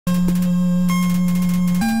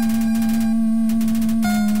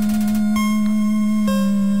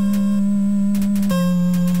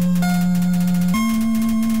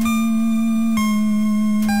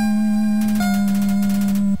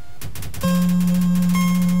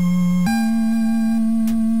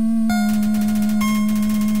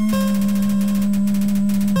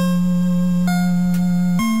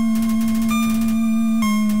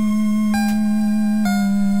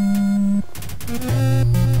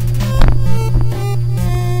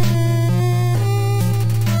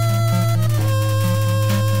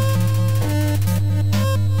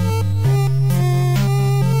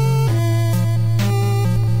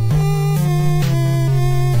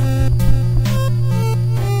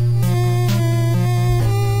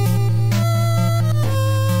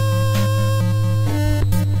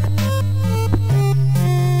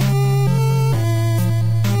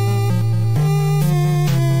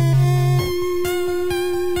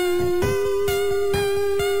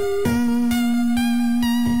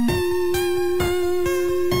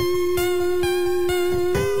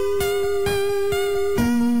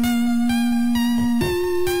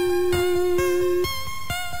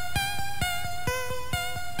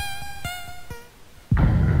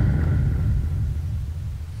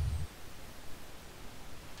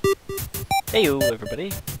Heyo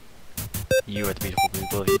everybody! You are the beautiful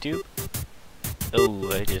people of YouTube.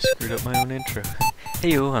 Oh, I just screwed up my own intro.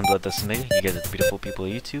 Heyo, I'm Bloodless Omega, you guys are the beautiful people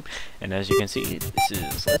of YouTube, and as you can see, this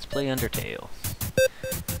is Let's Play Undertale.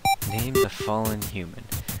 Name the Fallen Human.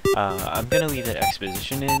 I'm gonna leave that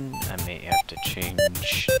exposition in. I may have to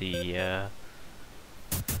change the,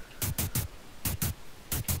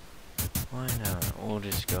 why not? We'll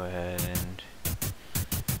just go ahead and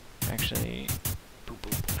actually...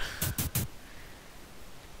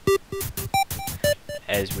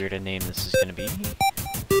 As weird a name this is gonna be.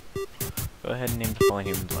 Go ahead and name the Fallen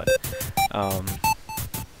Human Blood.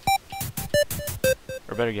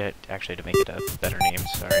 Or better yet, actually, to make it a better name,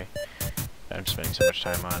 sorry. I'm spending so much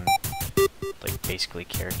time on, like, basically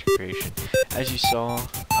character creation. As you saw,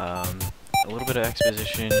 a little bit of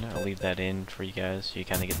exposition, I'll leave that in for you guys, so you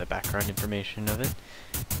kind of get the background information of it.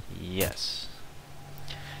 Yes.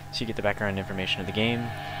 So you get the background information of the game.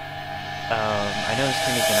 I know this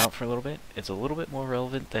thing has been out for a little bit. It's a little bit more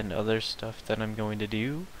relevant than other stuff that I'm going to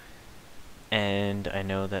do. And I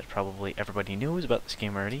know that probably everybody knows about this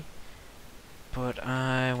game already. But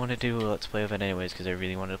I want to do a Let's Play of it anyways, because I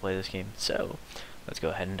really wanted to play this game. So, let's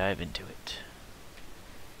go ahead and dive into it.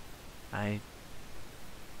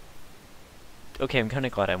 Okay, I'm kind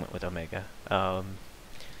of glad I went with Omega. Not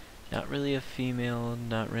really a female,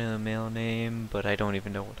 not really a male name, but I don't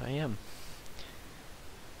even know what I am.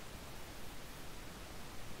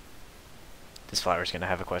 This flower's gonna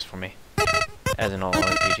have a quest for me, as in all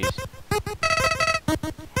RPGs.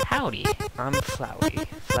 Howdy, I'm Flowey.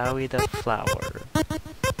 Flowey the Flower.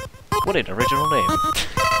 What an original name,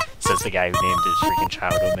 says the guy who named his freaking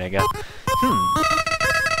child Omega.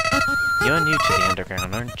 You're new to the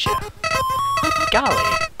underground, aren't you?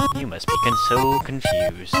 Golly, you must be so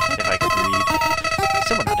confused, if I could read.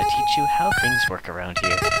 Someone ought to teach you how things work around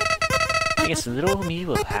here. I guess little me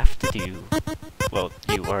will have to do. Well,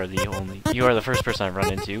 you are the first person I've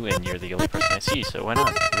run into, and you're the only person I see, so why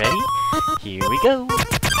not? Ready? Here we go!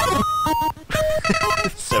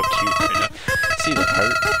 So cute right now. See the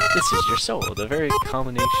heart? This is your soul, the very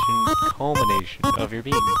culmination of your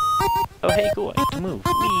being. Oh hey, cool, I get to move.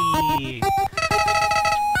 Whee!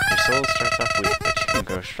 Your soul starts off weak, but you can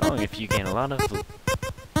grow strong if you gain a lot of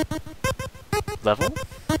level?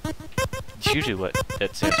 It's usually what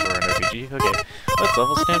that stands for in RPG. Okay. What's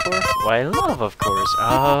level stand for? Why, love, of course.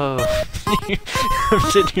 Oh. I'm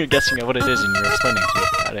sitting here guessing at what it is and you're explaining to me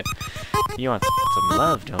about it. You want some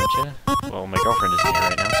love, don't you? Well, my girlfriend isn't here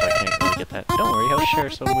right now, so I can't really get that. Don't worry, I'll share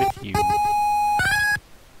some with you.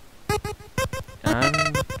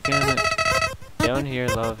 I'm gonna... Down here,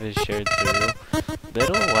 love is shared through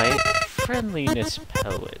little white friendliness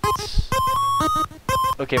pellets.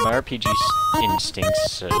 Okay, my RPG instinct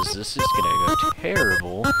says this is gonna go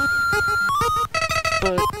terrible,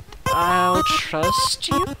 but I'll trust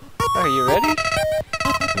you. Are you ready?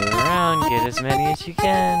 Around, get as many as you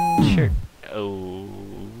can. Sure. Oh.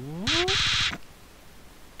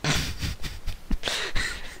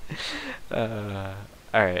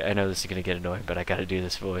 Alright, I know this is gonna get annoying, but I gotta do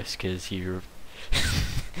this voice, because you're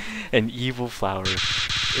an evil flower.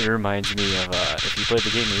 It reminds me of, if you played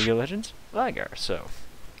the game League of Legends, Vigar, so...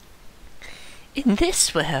 In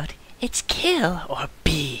this world, it's kill or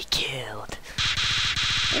be killed.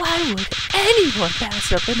 Why would anyone pass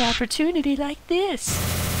up an opportunity like this?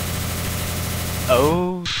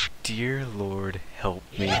 Oh, dear Lord, help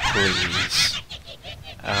me, please.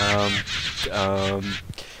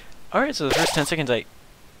 Alright, so the first 10 seconds I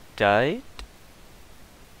died?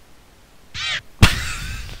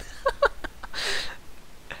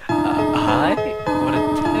 Hi? What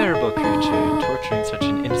a terrible creature, torturing such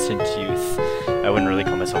an innocent youth. I wouldn't really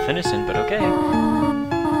call myself innocent, but okay.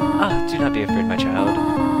 Ah, do not be afraid, my child.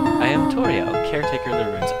 I am Toriel, caretaker of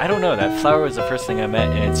the ruins. I don't know, that flower was the first thing I met,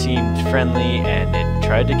 and it seemed friendly, and it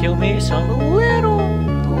tried to kill me, so I'm a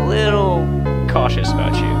little cautious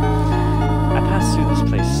about you. I pass through this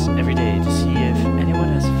place every day to see if anyone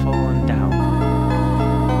has fallen down.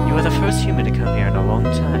 You are the first human to come here in a long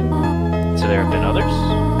time. So there have been others?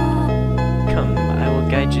 Come, I will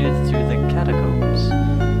guide you through the catacombs.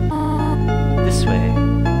 This way.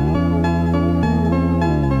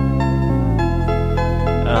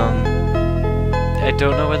 I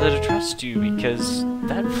don't know whether to trust you, because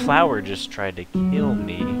that flower just tried to kill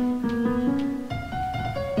me.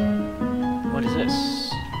 What is this?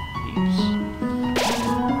 Leaves.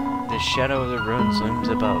 The shadow of the ruins looms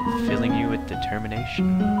above, filling you with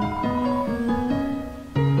determination.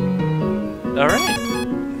 Alright!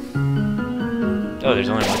 Oh, there's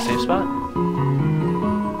only one safe spot?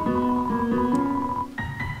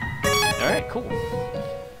 Alright, cool.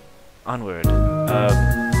 Onward.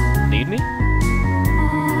 need me?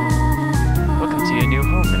 Welcome to your new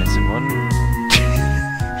home, innocent one.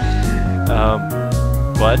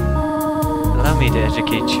 What? Allow me to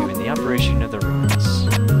educate you in the operation of the ruins.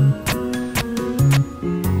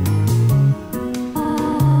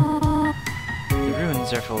 The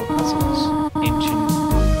ruins are full of puzzles, ancient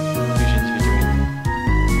fusions between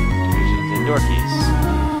illusions and Dorkies.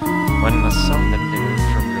 One must solve them to move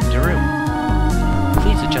from room to room.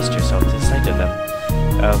 Please adjust yourself to the sight of them.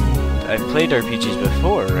 I've played RPGs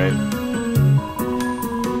before, right?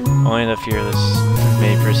 Only the fearless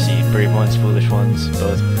may proceed, brave ones, foolish ones,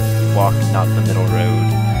 both walk not the middle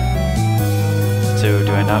road. So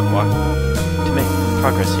do I not walk? To make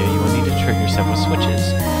progress here, you will need to trigger several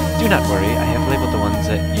switches. Do not worry, I have labeled the ones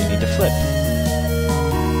that you need to flip.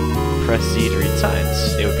 Press Z to read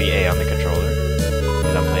signs. It would be A on the controller.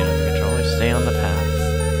 Because I'm playing with the controller. Stay on the path.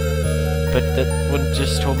 But that one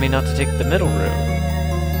just told me not to take the middle road.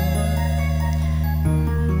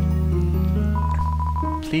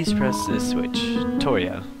 Please press this switch.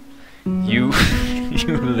 Toria. You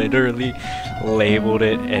you literally labeled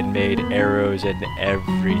it and made arrows and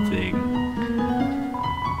everything.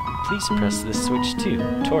 Please press this switch too.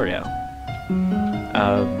 Toria.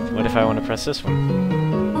 What if I want to press this one?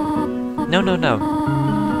 No.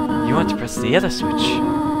 You want to press the other switch.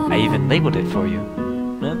 I even labeled it for you.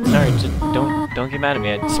 Sorry, just don't get mad at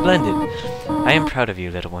me. Splendid. I am proud of you,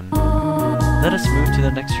 little one. Let us move to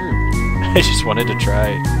the next room. I just wanted to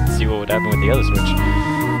try, see what would happen with the other switch.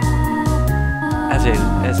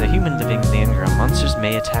 As a human living in the underground, monsters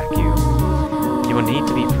may attack you. You will need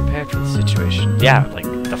to be prepared for the situation. Yeah, like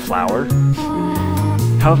the flower.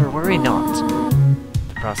 However, worry not.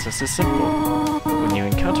 The process is simple. When you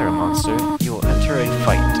encounter a monster, you will enter a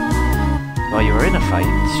fight. While you are in a fight,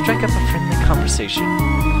 strike up a friendly conversation.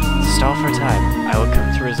 Stall for time. I will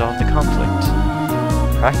come to resolve the conflict.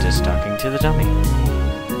 Practice talking to the dummy.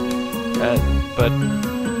 But...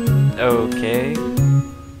 okay.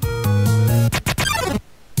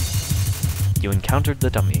 You encountered the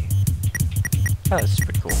dummy. Oh, this is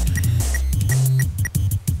pretty cool.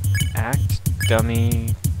 Act,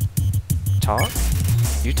 dummy, talk?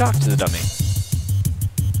 You talk to the dummy.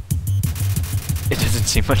 It doesn't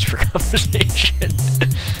seem much for conversation.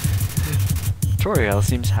 Toriel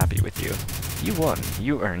seems happy with you. You won.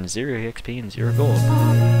 You earned 0 XP and 0 gold.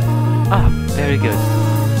 Ah, very good.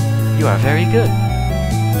 You are very good.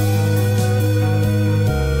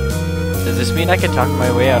 Does this mean I can talk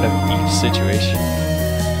my way out of each situation?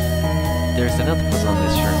 There's another puzzle in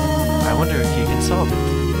this room. I wonder if you can solve it.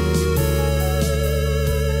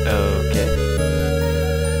 Okay.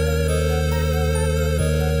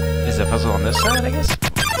 Is the puzzle on this side, I guess?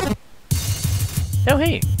 Oh,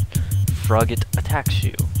 hey! Frogget attacks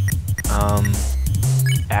you.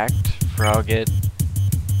 Act, Frogget,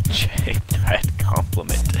 check threat,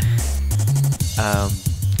 compliment.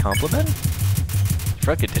 Compliment?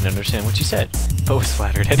 Frogget didn't understand what you said, but was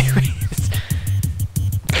flattered anyways.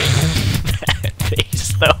 That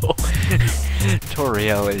face, though.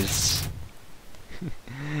 Toriel is...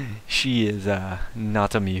 she is,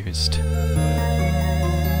 not amused.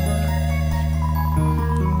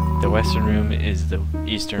 The western room is the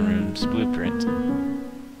eastern room's blueprint.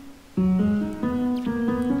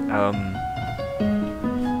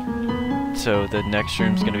 So the next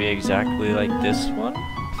room's gonna be exactly like this one?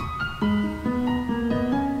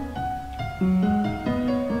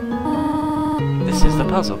 This is the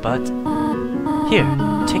puzzle, but... here,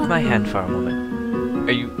 take my hand for a moment.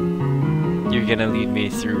 Are you... you're gonna lead me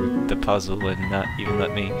through the puzzle and not even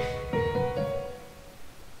let me...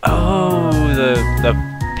 oh, the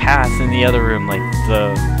path in the other room, like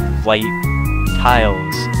the light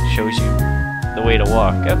tiles, shows you the way to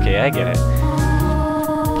walk. Okay, I get it.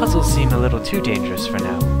 Puzzles seem a little too dangerous for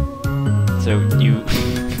now. So you...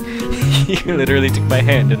 you literally took my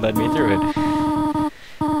hand and led me through it.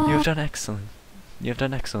 You have done excellent. You have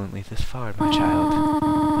done excellently this far, my child.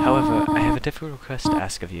 However, I have a difficult request to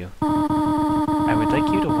ask of you. I would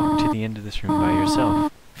like you to walk to the end of this room by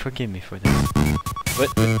yourself. Forgive me for this. What?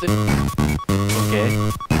 Okay.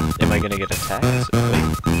 Am I gonna get attacked?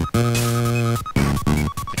 Wait.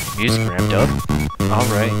 Music ramped up.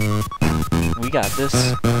 Alright. We got this.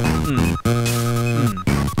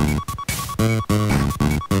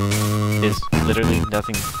 Is literally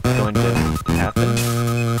nothing going to happen?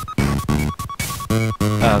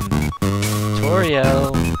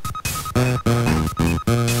 Toriel.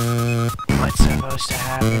 What's supposed to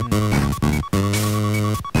happen?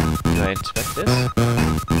 Do I inspect this?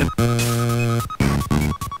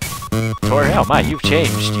 Toriel, my, you've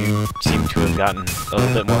changed. You seem to have gotten a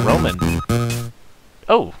little bit more Roman.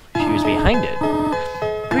 Oh, she was behind it.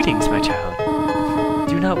 Greetings, my child.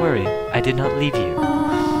 Do not worry, I did not leave you.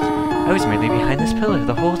 I was merely behind this pillar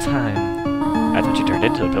the whole time. I thought you turned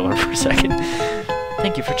into the pillar for a second.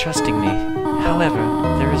 Thank you for trusting me. However,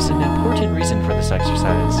 there is an important reason for this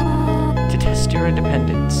exercise. To test your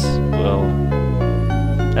independence. Well,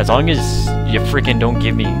 as long as you freaking don't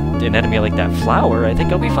give me an enemy like that flower, I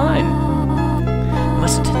think I'll be fine. I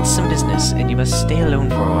must attend to some business, and you must stay alone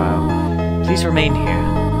for a while. Please remain here.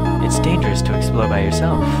 It's dangerous to explore by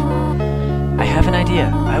yourself. I have an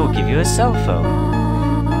idea. I will give you a cell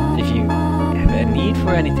phone. If you have a need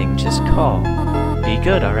for anything, just call. Be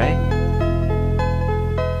good, alright?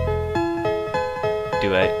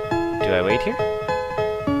 Do I wait here?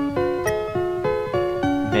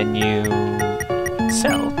 Menu...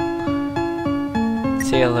 Sell.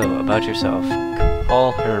 Say hello about yourself.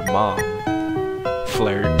 Call her mom.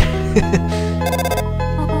 Flirt.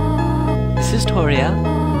 This is Toriel.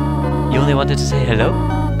 You only wanted to say hello?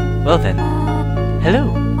 Well then,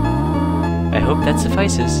 hello. I hope that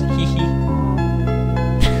suffices. Hee hee.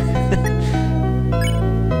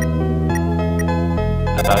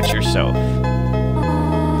 About yourself.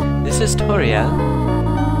 This is Toriel.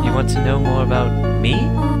 You want to know more about me?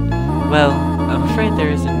 Well, I'm afraid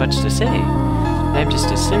there isn't much to say. I'm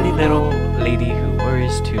just a silly little lady who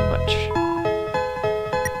worries too much.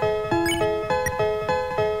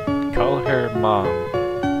 Call her mom.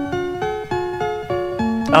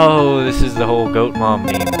 Oh, this is the whole goat mom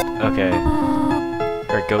meme. Okay.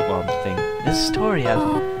 Or goat mom thing. This is Toriel.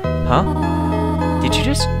 Huh? Did you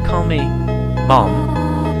just call me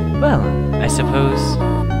Mom? Well, I suppose...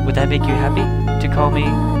 Would that make you happy? To call me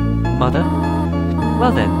Mother?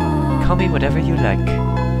 Well then, call me whatever you like.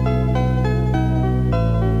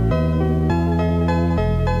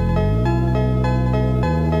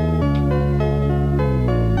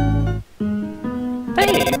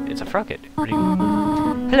 Hey! It's a Frocket.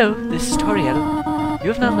 Hello, this is Toriel. You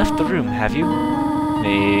have not left the room, have you?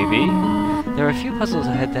 Maybe. There are a few puzzles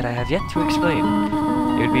ahead that I have yet to explain.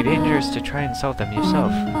 It would be dangerous to try and solve them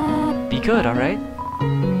yourself. Be good, alright?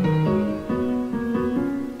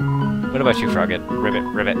 What about you, Frocket? Ribbit,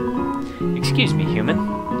 ribbit. Excuse me, human.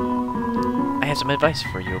 I have some advice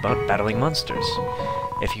for you about battling monsters.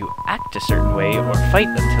 If you act a certain way or fight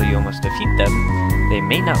until you almost defeat them, they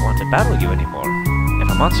may not want to battle you anymore. If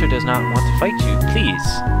a monster does not want to fight you, please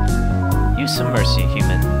use some mercy,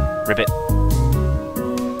 human. Ribbit.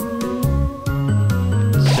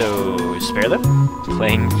 So, spare them?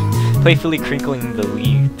 Playfully crinkling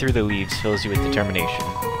through the leaves fills you with determination.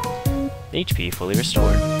 HP fully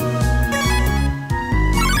restored.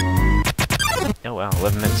 Oh wow,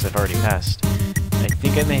 11 minutes have already passed. I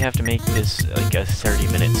think I may have to make this like a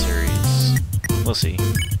 30-minute series. We'll see.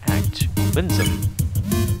 Act Winsome.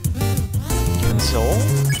 Console?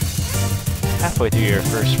 Halfway through your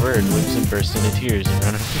first word, Winsome burst into tears in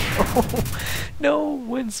front of you. No,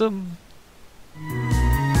 Winsome!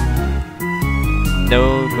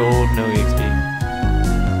 No gold, no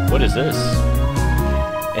XP. What is this?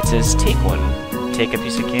 It says, take one. Take a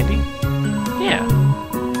piece of candy? Yeah.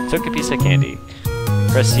 Took a piece of candy.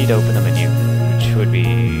 Press C to open the menu, which would be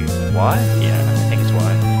Y? Yeah, I think it's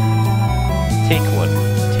Y. Take one.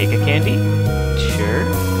 Take a candy? Sure.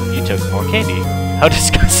 You took more candy. How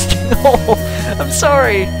disgusting. Oh, I'm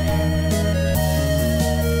sorry.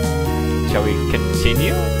 Shall we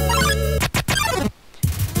continue?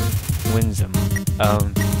 Winsome.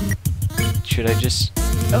 Should I just...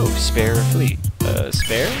 Oh, spare or fleet?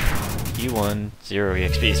 Spare? You won 0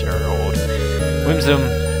 EXP, 0 gold. Winsome,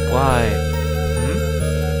 why?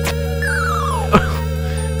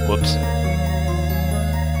 Whoops.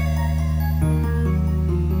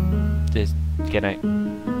 Can I...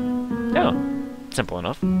 Oh, simple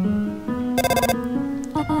enough.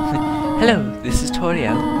 Hello, this is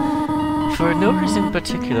Toriel. For no reason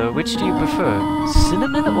particular, which do you prefer?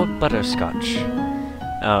 Cinnamon or butterscotch?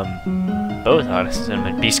 Both, honest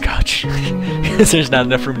cinnamon butterscotch. Because there's not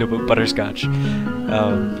enough room to put butterscotch.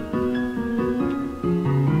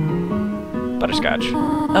 Butterscotch.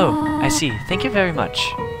 Oh, I see. Thank you very much.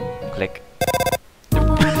 Click.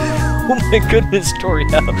 Oh my goodness,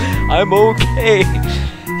 Toriel. I'm okay.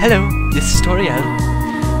 Hello, this is Toriel.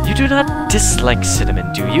 You do not dislike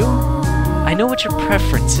cinnamon, do you? I know what your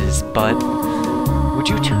preference is, but... Would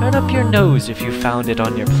you turn up your nose if you found it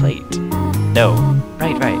on your plate? No.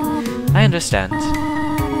 Right. I understand.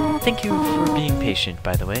 Thank you for being patient,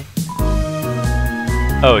 by the way.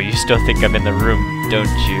 Oh, you still think I'm in the room, don't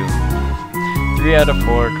you? 3 out of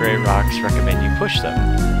 4 gray rocks recommend you push them.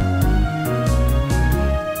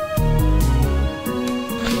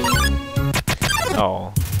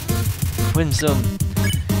 Oh. Winsome.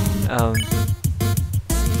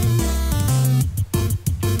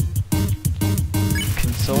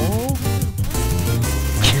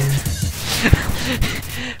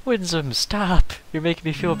 Winsome, stop! You're making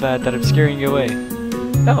me feel bad that I'm scaring you away.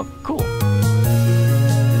 Oh, cool.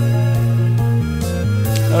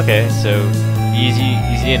 Okay, so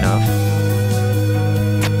easy enough.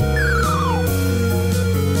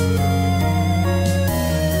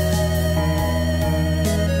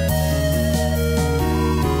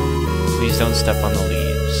 Please don't step on the leaves.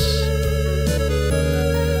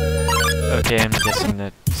 Okay, I'm guessing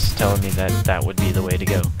that's telling me that that would be the way to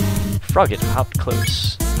go. Frogget hopped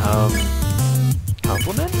close.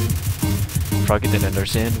 Compliment? Frogget didn't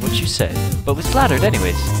understand what you said, but was flattered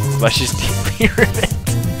anyways. Blushes deeply ribbit.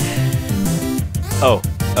 Oh,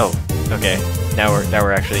 okay. Now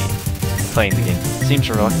we're actually playing the game. Seems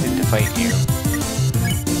reluctant to fight you.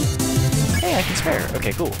 Hey, I can spare.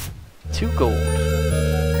 Okay, cool. 2 gold.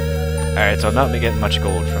 Alright, so I'm not getting much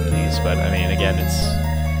gold from these, but I mean, again,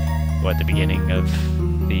 it's what, the beginning of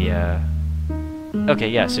the okay,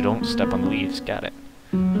 yeah, so don't step on the leaves. Got it.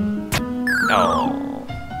 Oh,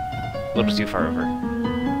 a little too far over.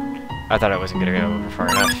 I thought I wasn't gonna go over far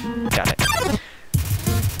enough. Got it.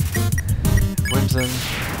 Whimsun,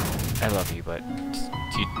 I love you, but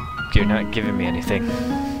you're not giving me anything.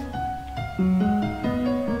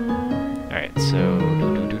 Alright, so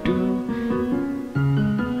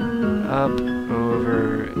up,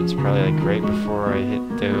 over. It's probably like right before I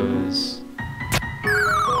hit those.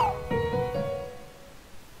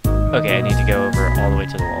 Okay, I need to go over all the way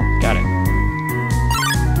to the wall. Got it.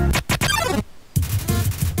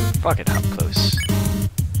 Frogget hop close.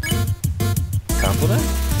 Compliment?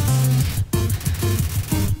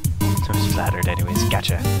 So it's flattered anyways.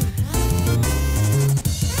 Gotcha.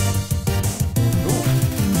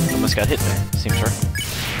 Ooh. Almost got hit there. Seems right.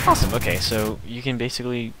 Awesome. Okay, so you can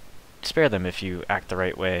basically spare them if you act the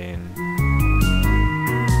right way, and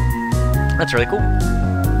that's really cool.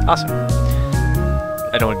 Awesome.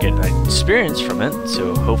 I don't get experience from it,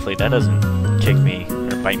 so hopefully that doesn't kick me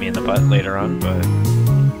or bite me in the butt later on, but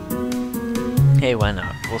hey, why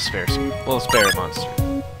not? We'll spare a monster.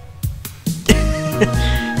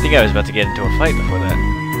 I think I was about to get into a fight before that.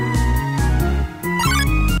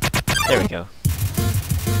 There we go.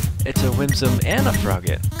 It's a Whimsun and a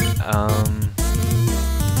Frogget.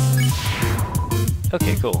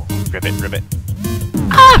 Okay, cool. Ribbit.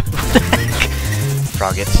 Ah! What the heck?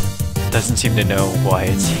 Frogget doesn't seem to know why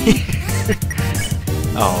it's here.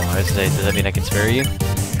 Oh, does that mean I can spare you?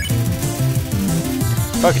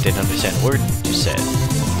 Frogget didn't understand a word you said.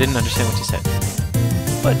 Didn't understand what you said.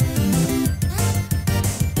 What?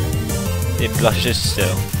 It blushes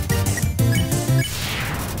still.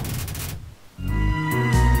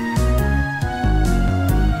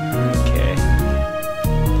 Okay.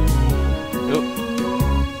 Oh.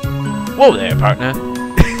 Whoa there, partner.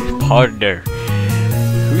 Partner.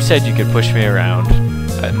 Who said you could push me around?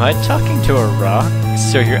 Am I talking to a rock?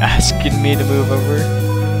 So you're asking me to move over?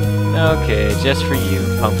 Okay, just for you,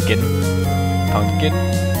 pumpkin. Pumpkin?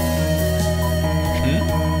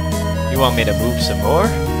 You want me to move some more?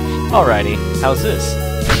 Alrighty, how's this?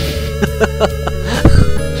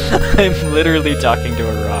 I'm literally talking to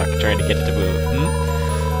a rock, trying to get it to move.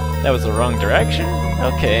 That was the wrong direction?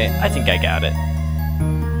 Okay, I think I got it.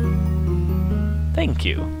 Thank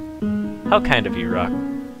you. How kind of you, Rock.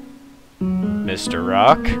 Mr.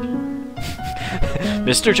 Rock?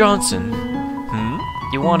 Mr. Johnson?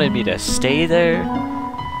 You wanted me to stay there?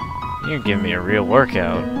 You're giving me a real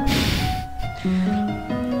workout.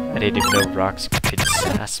 I didn't even know rocks could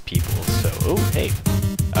sass people, so... Oh, hey.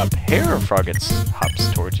 A pair of Froggets hops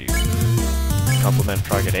towards you. Compliment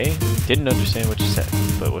Frogget A. Didn't understand what you said,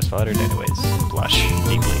 but was flattered anyways. Blush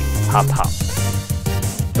deeply. Hop, hop.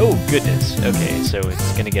 Oh, goodness. Okay, so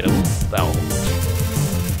it's gonna get a little...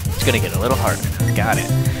 It's gonna get a little harder. Got it.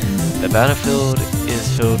 The battlefield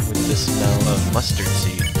is filled with the smell of mustard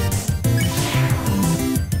seed.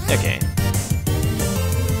 Okay.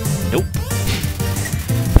 Nope.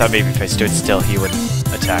 Thought maybe if I stood still he wouldn't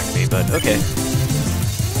attack me, but okay.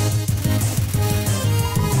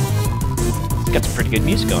 It's got some pretty good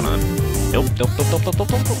music going on. Nope.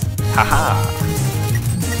 Haha.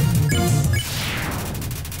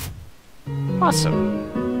 Awesome.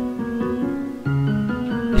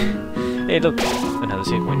 Hey, look. Another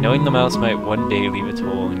save point. Knowing the mouse might one day leave its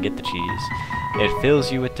hole and get the cheese, it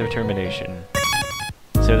fills you with determination.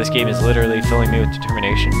 So this game is literally filling me with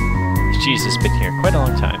determination. The cheese has been here quite a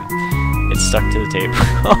long time. It's stuck to the table.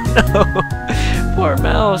 Oh no! Poor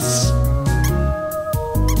mouse!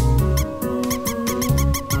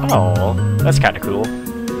 Oh, that's kinda cool.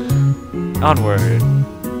 Onward.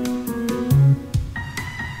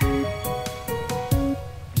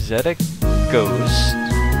 Zedek Ghost.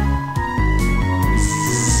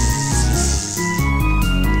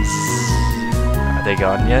 they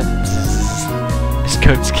gone yet? His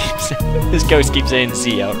ghost keeps saying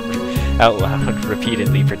Z out loud,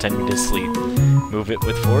 repeatedly, pretending to sleep. Move it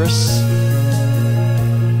with force?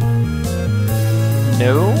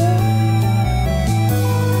 No?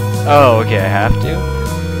 Oh, okay, I have to?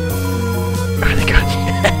 Oh, they got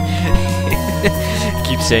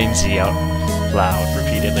keep saying Z out loud,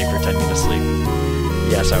 repeatedly, pretending to sleep.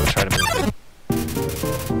 Yes, I will try to move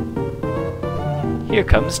it. Here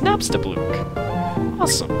comes Napstablook.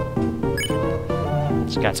 Awesome.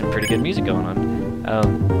 It's got some pretty good music going on.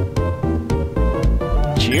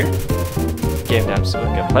 Cheer? Gave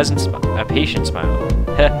Napstablook a patient smile.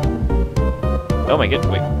 Heh. Oh my god,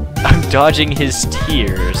 wait. I'm dodging his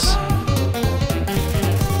tears.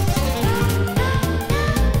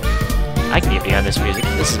 I can get behind this music.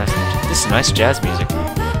 This is nice jazz music.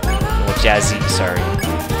 Well, jazzy, sorry.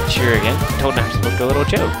 Cheer again. Told Napstablook a little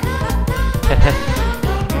joke.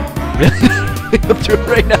 I'll do it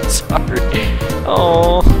right now, sorry.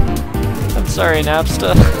 Oh, I'm sorry,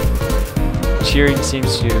 Napsta. Cheering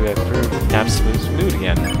seems to have improved Napstablook's mood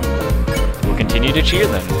again. We'll continue to cheer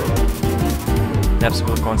then.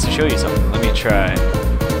 Napstablook wants to show you something. Let me try.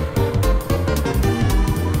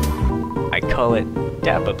 I call it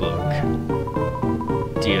Dappablook.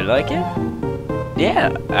 Do you like it?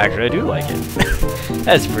 Yeah, actually I do like it.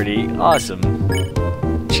 That's pretty awesome.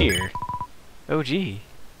 Cheer. Oh gee.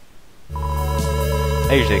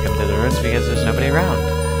 I usually come to the ruins because there's nobody around.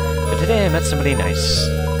 But today I met somebody nice.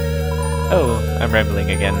 Oh, I'm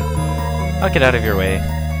rambling again. I'll get out of your way.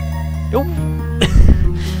 Oh!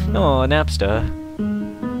 Oh, Napsta.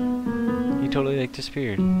 He totally, like,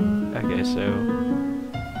 disappeared. Okay, so...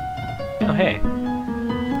 Oh, hey.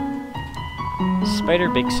 Spider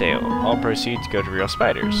Big Sale. All proceeds go to real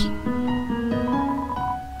spiders.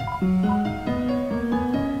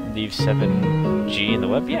 Leave 7G in the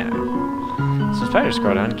web? Yeah. So Spider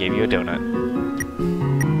Scroll Down gave you a donut.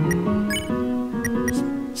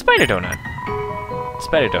 Spider Donut.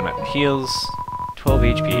 Spider Donut. Heals 12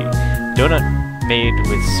 HP. Donut made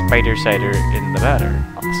with spider cider in the batter.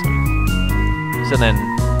 Awesome. So then...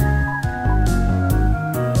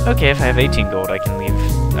 Okay, if I have 18 gold, I can leave...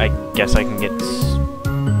 I guess I can get...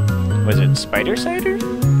 Was it spider cider?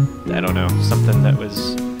 I don't know. Something that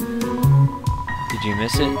was... Did you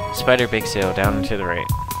miss it? Spider Bake Sale down and to the right.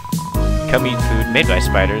 Come eat food made by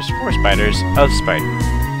spiders, for spiders, of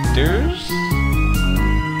spiders?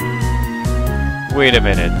 Wait a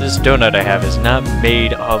minute, this donut I have is not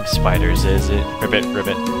made of spiders, is it? Ribbit,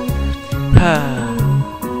 ribbit.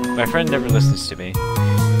 My friend never listens to me.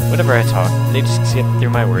 Whenever I talk, they just skip through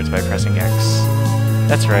my words by pressing X.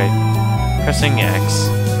 That's right, pressing X.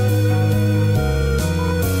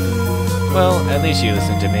 Well, at least you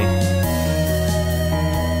listen to me.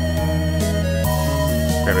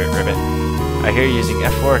 Ribbit, ribbit. I hear using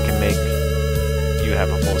F4 can make you have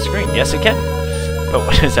a full screen. Yes, it can. But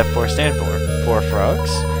what does F4 stand for? 4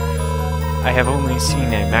 frogs? I have only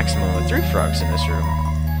seen a maximum of 3 frogs in this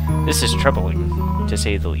room. This is troubling, to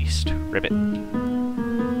say the least. Ribbit.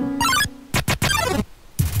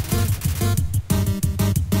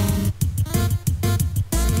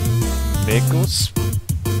 Bagels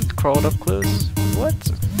crawled up close. What?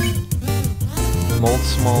 Mold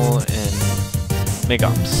small and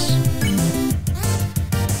Megops.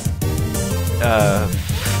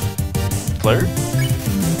 Flirt?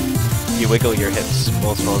 You wiggle your hips.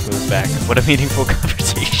 Mold small goes back. What a meaningful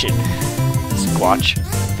conversation. Squatch.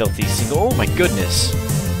 Filthy single. Oh my goodness.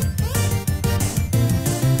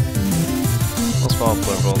 Mold small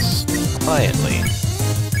plurals. Quietly.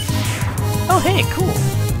 Oh hey, cool.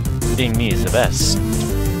 Being me is the best.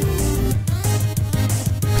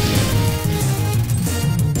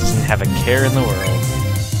 Doesn't have a care in the world.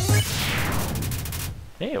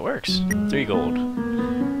 Hey, it works. 3 gold.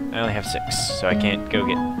 I only have 6, so I can't go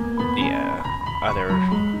get the other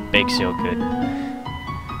bake sale good.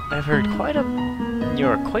 I've heard you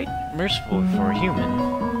are quite merciful for a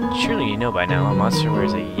human. Surely you know by now a monster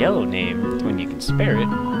wears a yellow name when you can spare it.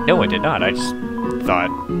 No, I did not. I just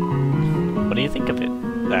thought... What do you think of it?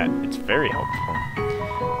 That it's very helpful.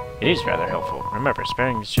 It is rather helpful. Remember,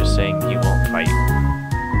 sparing is just saying you won't fight.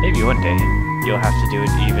 Maybe one day, you'll have to do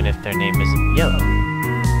it even if their name isn't yellow.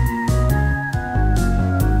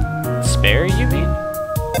 Spare, you mean?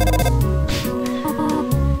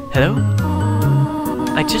 Hello?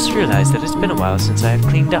 I just realized that it's been a while since I have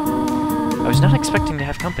cleaned up. I was not expecting to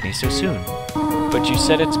have company so soon. But you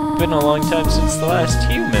said it's been a long time since the last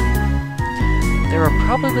human. There are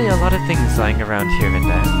probably a lot of things lying around here,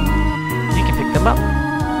 Vinda. You can pick them up,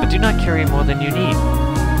 but do not carry more than you need.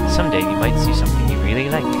 Someday you might see something you really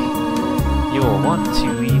like. You will want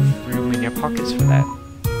to leave room in in your pockets for that.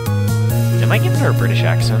 Am I giving her a British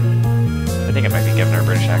accent? I think I might be giving her a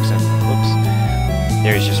British accent. Whoops.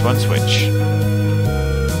 There's just one switch.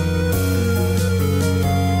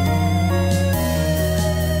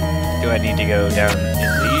 Do I need to go down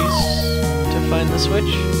in these to find the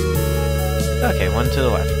switch? Okay, one to the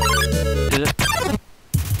left. Is it?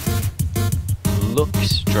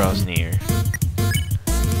 Looks draws near.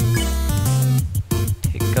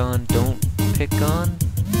 Pick on, don't pick on.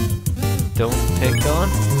 Don't pick on.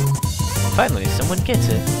 Finally, someone gets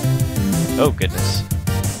it. Oh, goodness.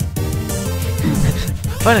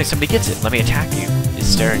 Finally, somebody gets it. Let me attack you. It's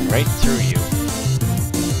staring right through you.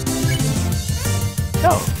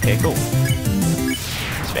 Oh, okay, cool.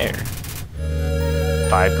 It's fair.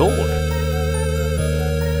 5 gold.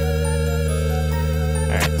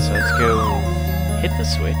 Alright, so let's go hit the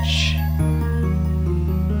switch.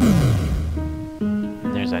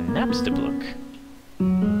 And there's a Napstablook.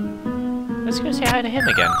 Let's go say hi to him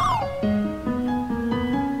again.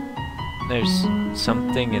 There's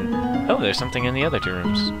something in... Oh, there's something in the other 2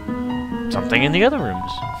 rooms. Something in the other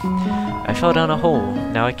rooms. I fell down a hole.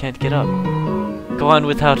 Now I can't get up. Go on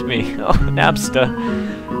without me. Oh, Napsta.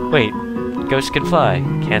 Wait, ghosts can fly,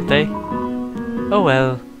 can't they? Oh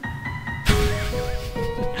well.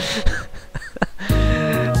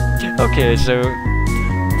 Okay, so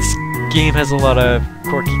this game has a lot of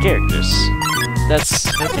quirky characters. That's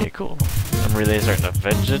okay, cool. I'm really certain a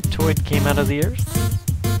Vegetoid came out of the earth.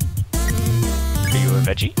 Are you a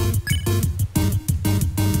veggie?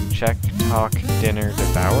 Check, talk, dinner,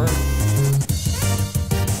 devour.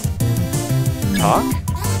 Talk?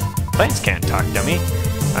 Plants can't talk, dummy.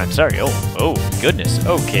 I'm sorry. Oh, goodness.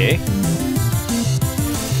 Okay.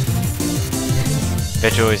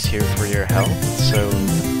 Vejo is here for your health, so...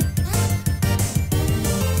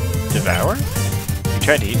 Devour? You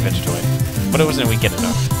tried to eat Vegetoid, but it wasn't weekend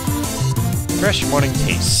enough. Fresh morning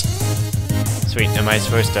taste. Sweet, am I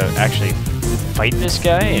supposed to actually fight this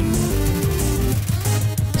guy? And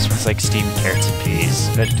it smells like steamed carrots and peas.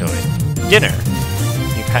 Vegetoid. Dinner!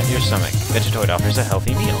 You pat your stomach. Vegetoid offers a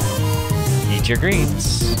healthy meal. Eat your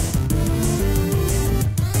greens.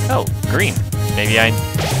 Oh, green. Maybe I...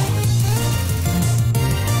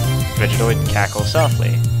 Vegetoid cackle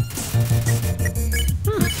softly.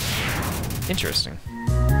 Interesting.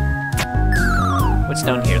 What's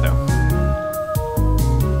down here, though?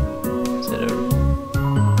 Is that a...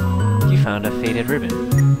 You found a faded ribbon.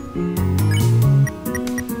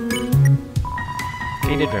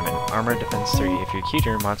 Faded ribbon. Armor defense 3. If you're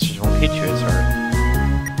cuter, monsters won't hit you as hard.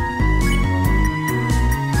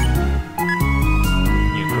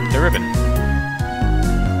 You equipped the ribbon.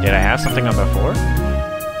 Did I have something on before?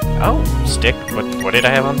 Oh, stick. What did I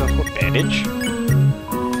have on before? Bandage?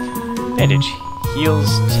 Bandage.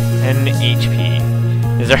 Heals 10 HP.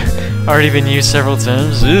 Has there already been used several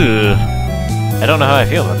times? Ugh. I don't know how I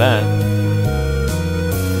feel about that.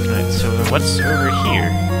 Alright, so what's over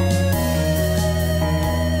here?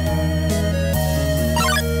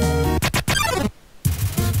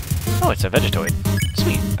 Oh, it's a Vegetoid.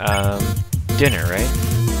 Sweet. Dinner, right?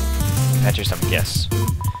 Pat your stomach, yes.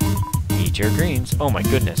 Eat your greens. Oh my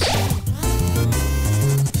goodness.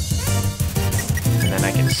 And then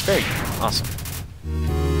I can spare you. Awesome.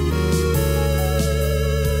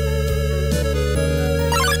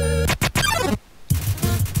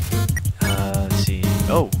 Let's see.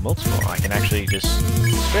 Oh, multiple. I can actually just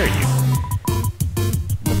spare you.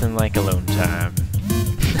 Nothing like alone time.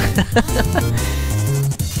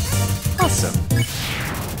 Awesome.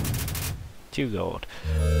 2 gold.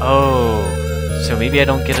 Oh, so maybe I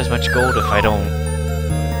don't get as much gold if I don't...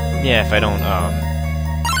 Yeah, if I don't,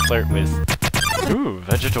 flirt with... Ooh,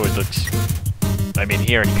 Vegetoid looks... I mean,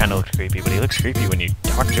 he already kind of looks creepy, but he looks creepy when you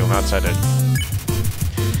talk to him outside of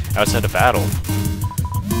battle.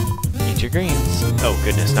 Eat your greens. Oh,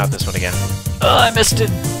 goodness, not this one again. Oh, I missed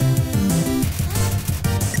it!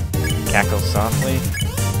 Cackle softly.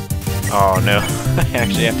 Oh, no. I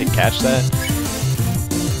actually have to catch that?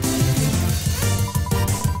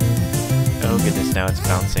 Oh, goodness, now it's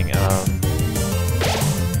bouncing.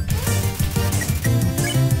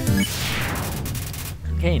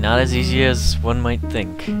 Okay, not as easy as one might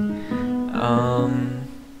think. I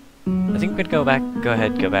think we're gonna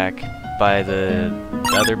go back by the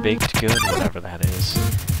other baked good, whatever that is.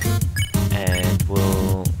 And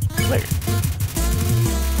we'll flirt.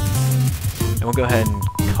 And we'll go ahead and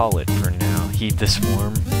call it for now. Heed the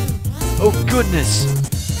swarm. Oh goodness!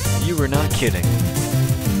 You were not kidding.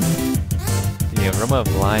 The aroma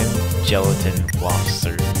of lime gelatin wafts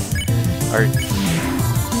through.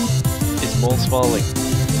 Is Molesball like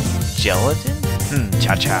gelatin?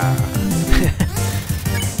 Cha-cha.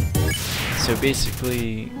 So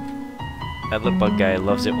basically, that little bug guy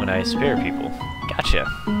loves it when I spare people. Gotcha.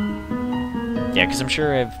 Yeah, because I'm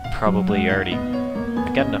sure I've probably already...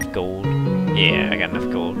 I got enough gold. Yeah, I got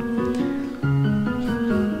enough gold.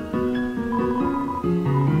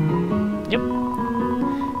 Yep.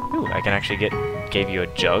 Ooh, I can actually gave you a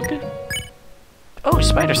jug? Oh,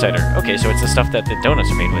 spider cider. Okay, so it's the stuff that the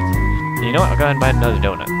donuts are made with. You know what? I'll go ahead and buy another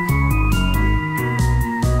donut.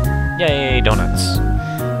 Yay, donuts.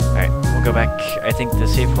 Alright, we'll go back. I think the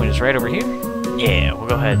save point is right over here. Yeah, we'll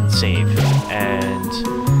go ahead and save. And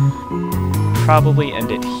probably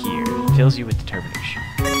end it here. Fills you with determination.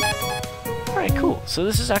 Alright, cool. So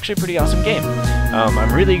this is actually a pretty awesome game.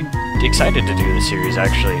 I'm really excited to do this series,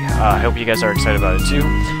 actually. I hope you guys are excited about it, too.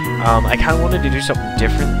 I kind of wanted to do something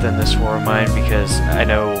different than this war of mine, because I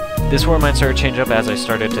know this war of mine started to change up as I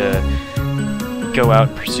started to go out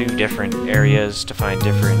and pursue different areas to find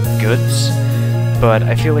different goods. But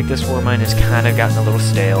I feel like this war of mine has kind of gotten a little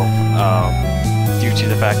stale, due to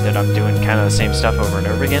the fact that I'm doing kind of the same stuff over and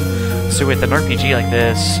over again. So with an RPG like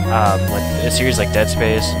this, like a series like Dead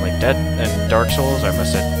Space and like Dark Souls, I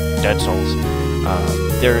must say Dead Souls,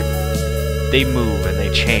 they move and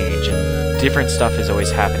they change, and different stuff is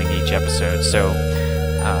always happening each episode. So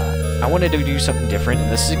I wanted to do something different,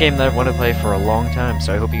 and this is a game that I've wanted to play for a long time.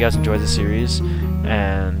 So I hope you guys enjoy the series,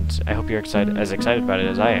 and I hope you're as excited about it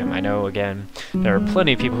as I am. I know, again, there are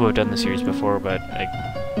plenty of people who have done the series before, but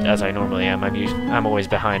as I normally am, I'm always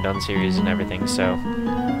behind on series and everything. So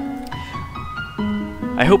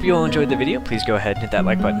I hope you all enjoyed the video. Please go ahead and hit that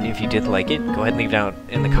like button if you did like it. Go ahead and leave it down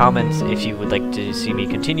in the comments if you would like to see me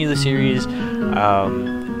continue the series.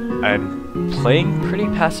 I'm playing pretty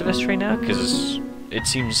pacifist right now, because it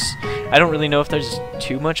seems... I don't really know if there's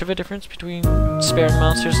too much of a difference between sparing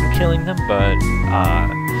monsters and killing them, but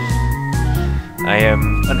I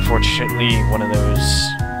am unfortunately one of those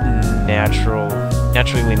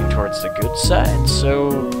naturally leaning towards the good side,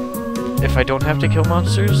 so if I don't have to kill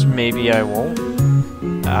monsters, maybe I won't.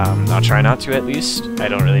 I'll try not to, at least. I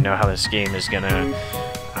don't really know how this game is gonna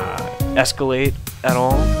escalate at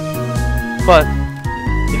all, but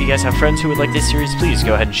if you guys have friends who would like this series, please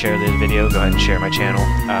go ahead and share the video, go ahead and share my channel,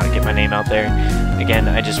 get my name out there. Again,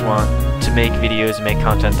 I just want to make videos and make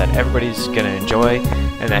content that everybody's gonna enjoy,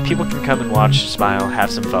 and that people can come and watch, smile, have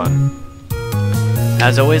some fun.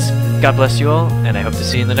 As always, God bless you all, and I hope to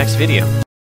see you in the next video.